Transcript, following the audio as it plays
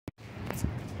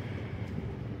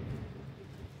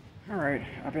Alright,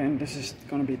 this is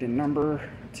going to be the number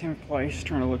 10th place,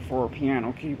 trying to look for a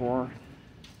piano keyboard.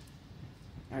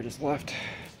 I just left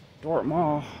Dort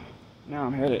Mall. Now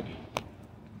I'm headed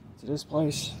to this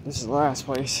place. This is the last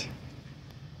place.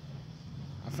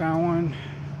 I found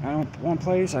one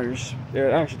place.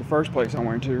 Actually the first place I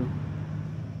went to.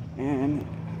 And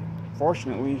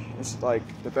fortunately, it's like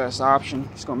the best option.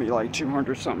 It's going to be like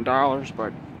 $200 something,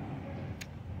 but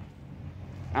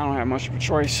I don't have much of a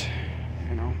choice.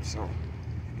 So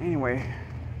anyway,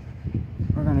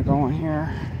 we're gonna go in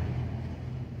here,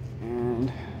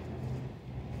 and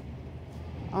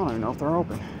I don't even know if they're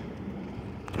open.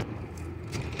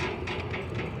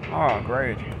 Oh,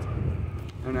 great.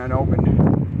 They're not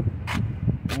open.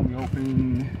 Only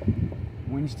open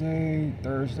Wednesday,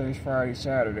 Thursdays, Fridays,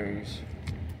 Saturdays.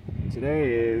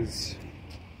 Today is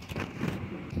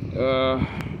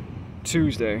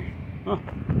Tuesday. Huh.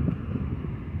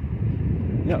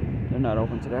 Yep, they're not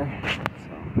open today.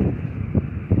 So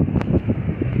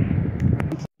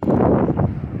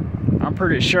I'm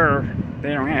pretty sure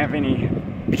they don't have any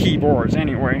keyboards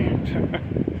anyway.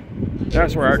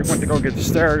 That's where I went to go get the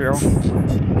stereo.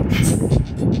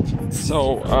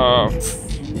 So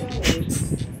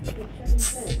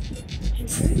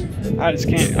I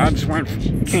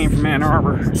came from Ann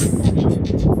Arbor,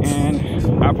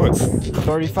 and I put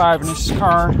 35 in this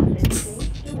car.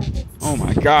 Oh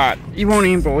my God, you won't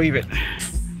even believe it.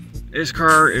 This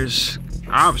car is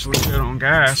obviously good on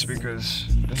gas because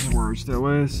this is where it still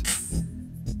is.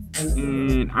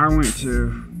 And I went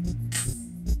to,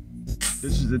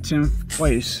 this is the 10th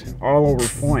place, all over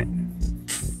Flint.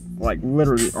 Like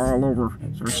literally all over.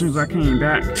 So as soon as I came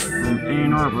back from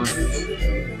Ann Arbor,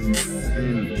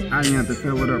 and I didn't have to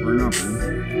fill it up or nothing.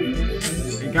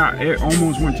 It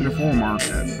almost went to the full mark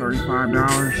at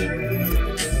 $35.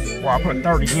 Well, I put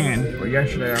 30 in, but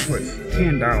yesterday I put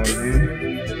 $10 in.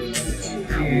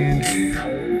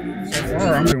 And so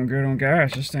far, I'm doing good on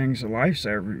gas. This thing's a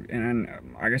lifesaver. And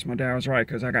I guess my dad was right,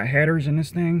 because I got headers in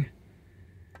this thing.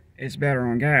 It's better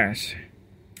on gas.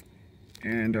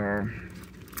 And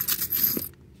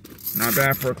not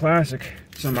bad for a classic.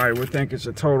 Somebody would think it's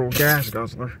a total gas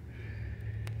guzzler.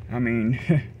 I mean,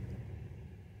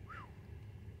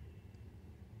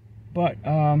 but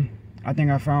I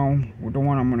think I found the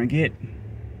one I'm gonna get.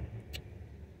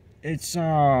 It's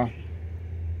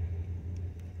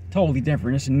totally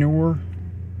different. It's newer,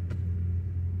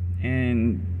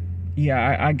 and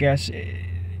yeah, I guess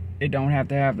it don't have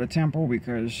to have the tempo,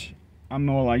 because I'm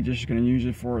more like just gonna use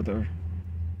it for the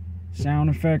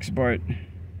sound effects. But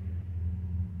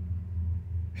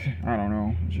I don't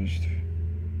know, just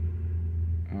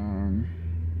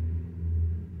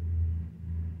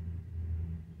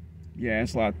yeah,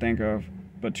 it's a lot to think of,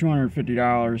 but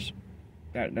 $250,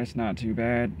 that's not too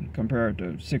bad compared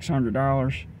to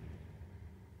 $600.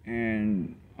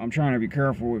 And I'm trying to be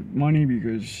careful with money,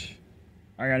 because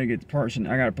I gotta get the parts I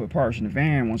gotta put parts in the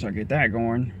van once I get that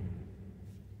going.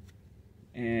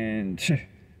 And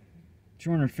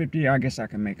 $250, I guess I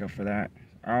can make up for that.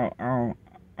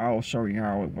 I'll show you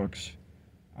how it looks.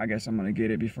 I guess I'm gonna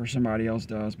get it before somebody else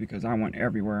does, because I went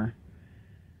everywhere.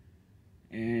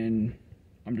 And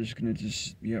I'm just gonna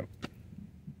do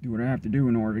what I have to do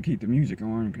in order to keep the music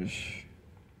on, because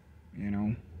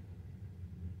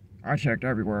I checked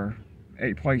everywhere,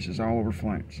 8 places all over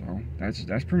Flint. So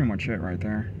that's pretty much it right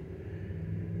there.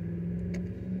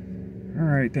 All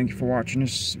right, thank you for watching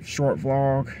this short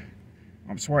vlog.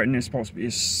 I'm sweating. It's supposed to be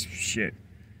shit,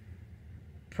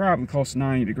 probably close to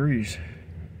 90 degrees.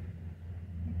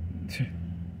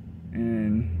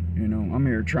 And I'm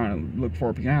here trying to look for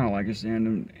a piano like it's the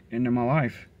end of my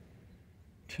life.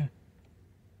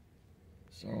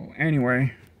 So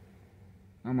anyway,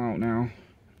 I'm out now.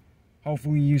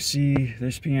 Hopefully you see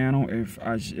this piano. If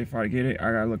I get it,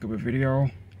 I gotta look up a video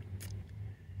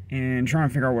and try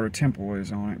and figure out what a tempo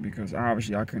is on it, because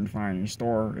obviously I couldn't find it in the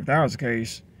store. If that was the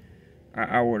case,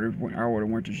 I would have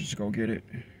went to just go get it.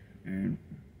 And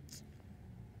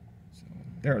so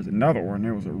there was another one.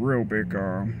 There was a real big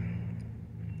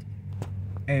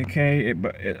AK.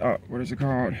 What is it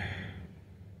called?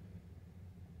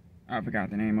 I forgot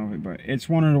the name of it, but it's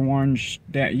one of the ones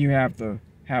that you have to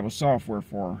have a software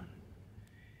for.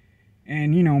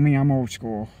 And you know me, I'm old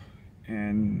school,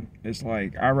 and it's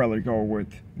like I'd rather go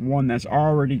with one that's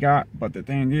already got. But the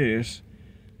thing is,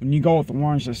 when you go with the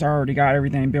ones that's already got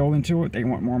everything built into it, they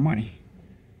want more money.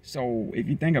 So if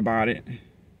you think about it,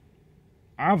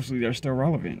 obviously they're still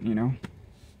relevant,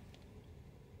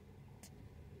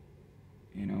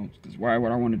 because why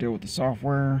would I want to deal with the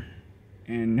software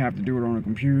and have to do it on a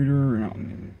computer?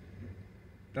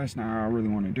 That's not how I really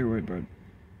want to do it. But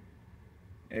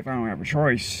if I don't have a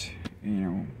choice, you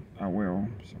know, I will.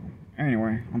 So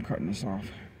anyway, I'm cutting this off.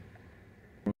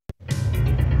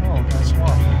 Oh, guess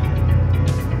what?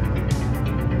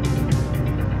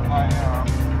 I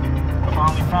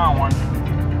finally found one.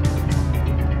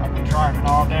 I've been driving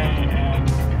all day, and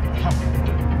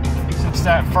since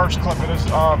that first clip of this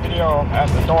video at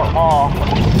the Dort Mall,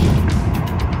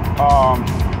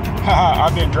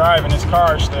 I've been driving this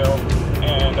car still,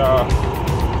 and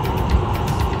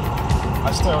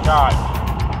I still got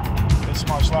this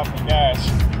much left in gas.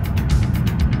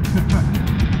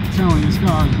 Telling this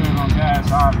car's been on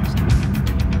gas, obviously.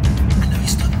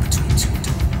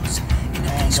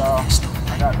 And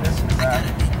I got this in the back.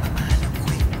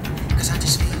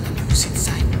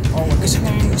 Oh, with this thing?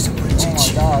 Oh my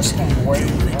god, this thing weighs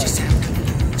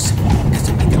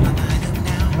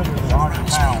literally 100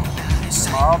 pounds.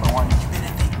 And my other one,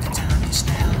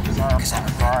 because I'm trying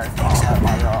to drive, I don't have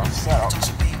my setup.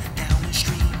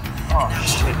 Oh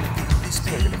shit,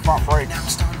 taking the front brake.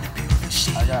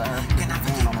 I gotta have to put the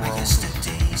van on the road.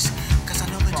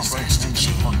 Front brakes ain't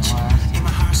fucking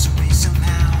last.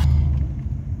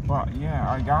 But yeah,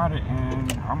 I got it,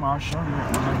 and I'm gonna show you it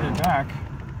when I get back.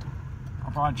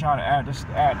 I'll probably try to add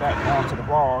that down to the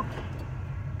vlog.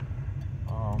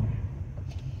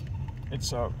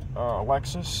 It's a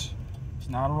Lexus. It's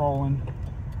not a Roland.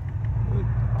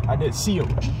 I did see a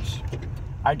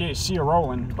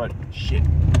Roland, but shit,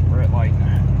 red light.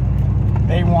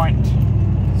 They want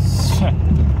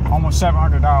almost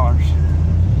 $700,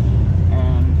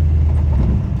 and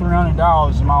 $300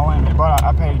 is my limit. But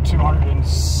I paid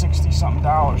 $260 something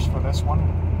for this one,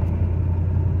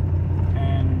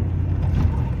 and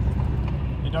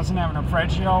it doesn't have an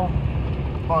arpeggio,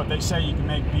 but they say you can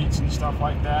make beats and stuff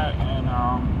like that. And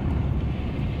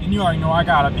you already know I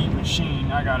got a beat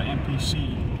machine. I got an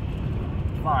MPC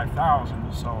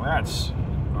 5000, so that's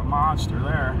a monster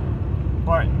there.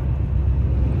 But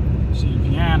see,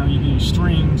 piano, you use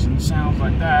strings and sounds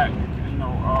like that, you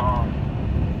know,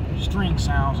 string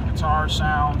sounds, guitar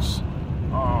sounds,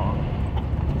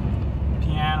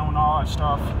 piano and all that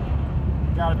stuff.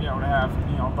 You gotta be able to have,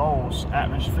 you know, those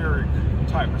atmospheric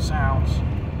type of sounds,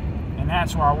 and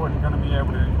that's why I wasn't gonna be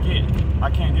able to get. I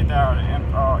can't get that out of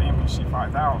MPC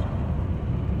 5000.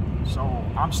 So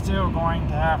I'm still going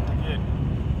to have to get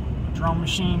a drum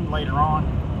machine later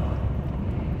on.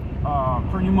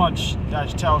 Pretty much that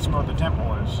tells me what the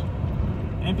tempo is.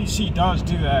 MPC does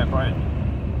do that, but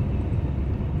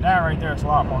that right there is a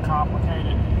lot more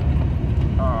complicated.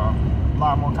 A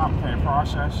lot more complicated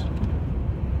process.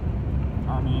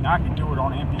 I mean, I can do it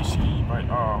on MPC, but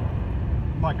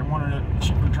like in one of the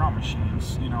cheaper drum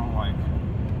machines, you know, like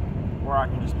where I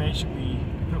can just basically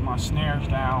put my snares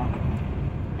down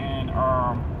and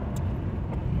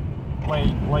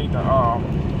lay the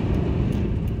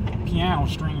piano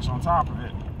strings on top of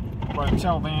it. But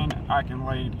until then, I can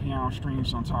lay the piano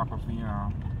strings on top of the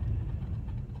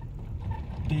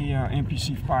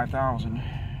MPC 5000.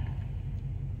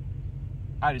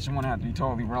 I just want to have to be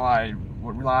totally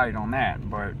relied on that.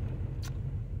 But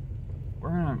we're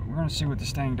gonna see what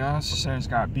this thing does. It says it's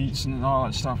got beats and all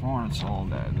that stuff on it, so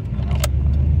that, you know.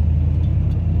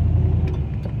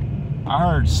 I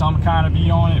heard some kind of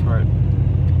beat on it, but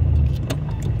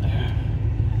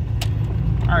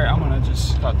alright, I'm gonna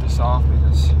just cut this off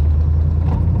because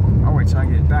I'll wait till I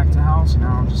get back to the house, and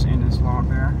I'll just end this vlog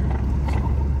there. So,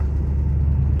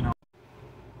 you know.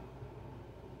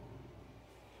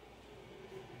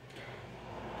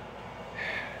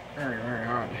 Very, very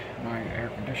hot. My air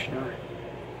conditioner.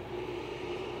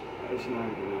 It's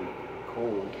not even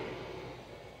cold.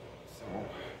 So,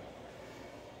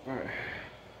 but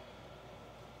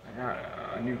I got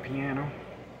a new piano,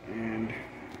 and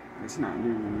it's not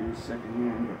new, it's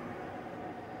secondhand,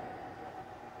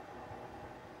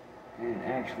 and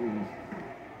actually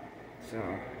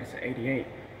it's an 88.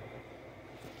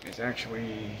 It's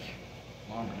actually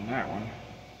longer than that one.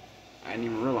 I didn't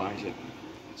even realize it.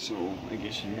 So it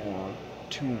gives you more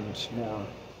tunes, more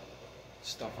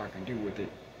stuff I can do with it.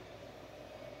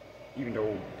 Even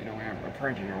though they don't have a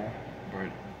arpeggio,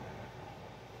 but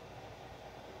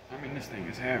I mean, this thing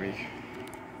is heavy.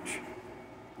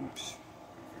 Oops.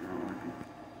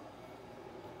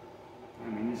 I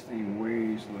mean, this thing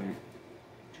weighs like,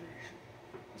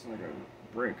 it's like a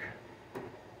brick.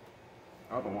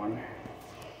 Other one,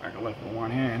 I can lift with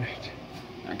one hand.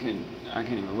 I can't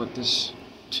even lift this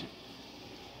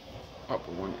up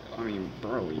with one. I mean,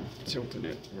 barely tilting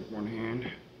it with one hand.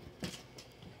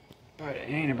 But it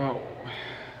ain't about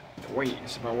the weight,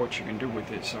 it's about what you can do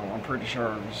with it. So I'm pretty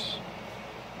sure it's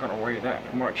gonna weigh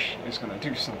that much. It's gonna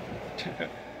do something.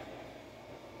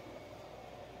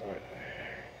 But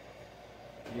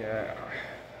yeah,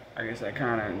 I guess I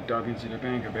kind of dug into the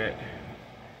bank a bit.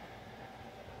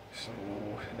 So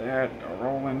they had a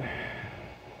rolling,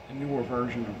 a newer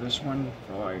version of this one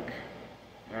for like,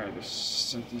 yeah, the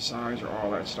synthesizer,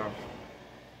 all that stuff.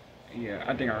 Yeah,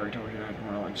 I think I already told you that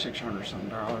for like $600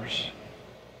 something,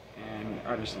 and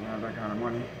I just didn't have that kind of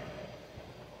money.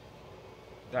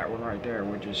 That one right there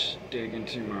would just dig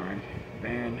into my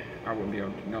van. I wouldn't be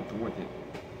able to do nothing with it.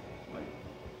 Like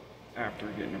after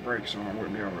getting the brakes on, I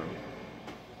wouldn't be able to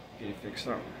get it fixed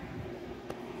up.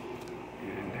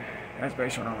 And that's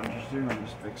basically what I'm just doing. I'm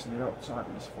just fixing it up so I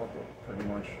can just flip it, pretty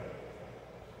much.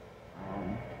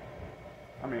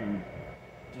 I mean,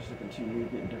 just to continue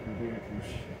getting different vehicles,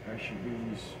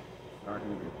 SUVs. I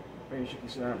can basically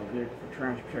say I have a vehicle for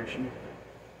transportation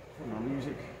for my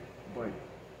music, but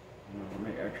you know, to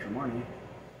make extra money.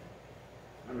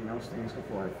 I mean, those things go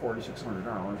for like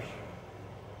 $4,600,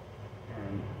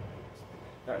 and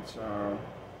that's the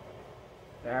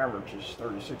average is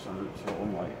 $3,600. So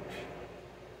I'm like,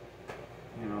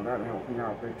 you know, that'll help me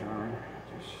out big time.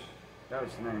 Just that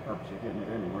was the main purpose of getting it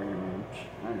anyway. I mean,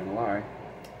 I ain't gonna lie,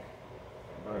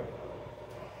 but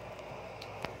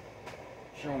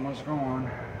show must go on.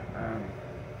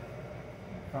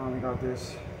 Finally got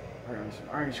this. I got some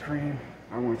ice cream.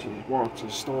 I went to walk to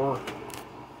the store,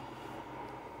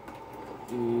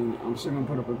 and I'm still gonna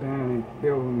put up a ban in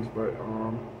buildings, but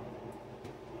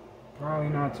probably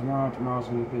not tomorrow. Tomorrow's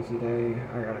gonna be a busy day.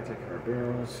 I gotta take care of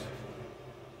bills.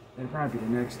 It'll probably be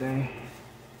the next day.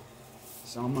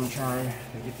 So I'm gonna try to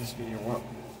get this video up.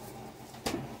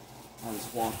 I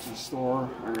just walked to the store.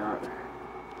 I got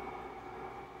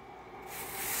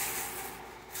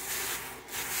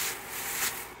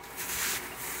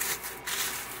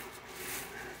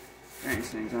these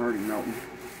things already melting.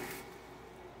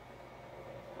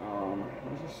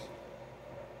 What is this?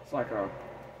 It's like a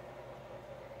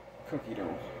cookie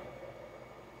dough.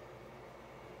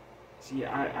 See,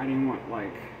 I didn't want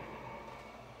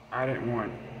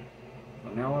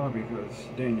vanilla because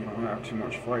then you don't have too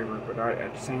much flavor, but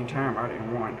at the same time I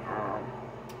didn't want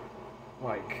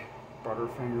like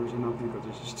Butterfingers or nothing, because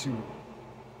this is too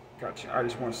I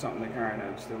just want something to kind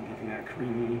of still give me that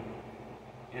creamy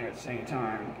and at the same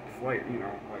time flavor, you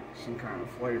know, like some kind of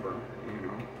flavor, you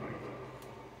know.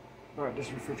 But this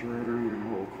refrigerator ain't a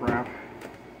little crap.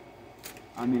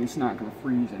 I mean, it's not gonna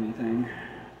freeze anything.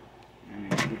 I mean,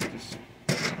 look at this.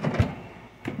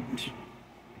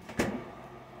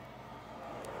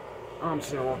 I'm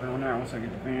still working on that once I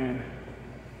get the van.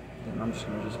 Then I'm just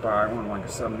gonna buy one like a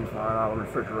 $75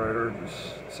 refrigerator,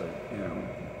 just so, you know,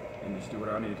 and just do what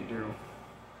I need to do.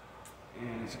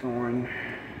 And it's going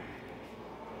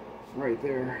right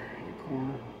there in the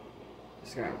corner.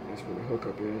 That's where the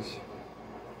hookup is.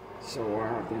 So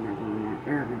then I'm going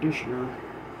to air conditioner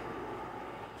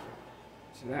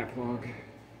to that plug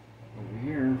over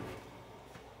here,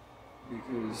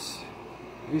 because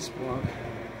this plug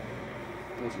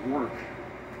doesn't work.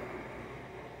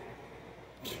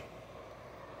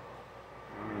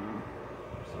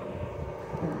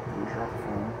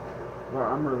 Well,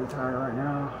 I'm really tired right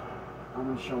now. I'm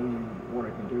going to show you what I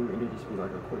can do. It'll just be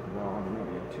like a quick vlog,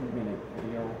 maybe a 2-minute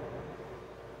video.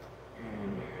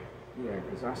 And yeah,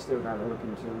 because I still got to look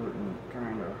into it and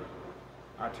kind of,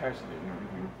 I tested it and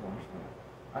everything, of course, but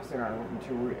I still got to look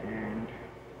into it and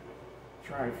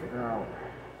try to figure out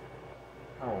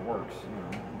how it works, you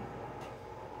know.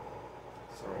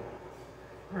 So,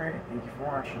 alright, thank you for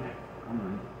watching. I'm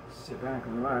going to sit back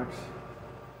and relax.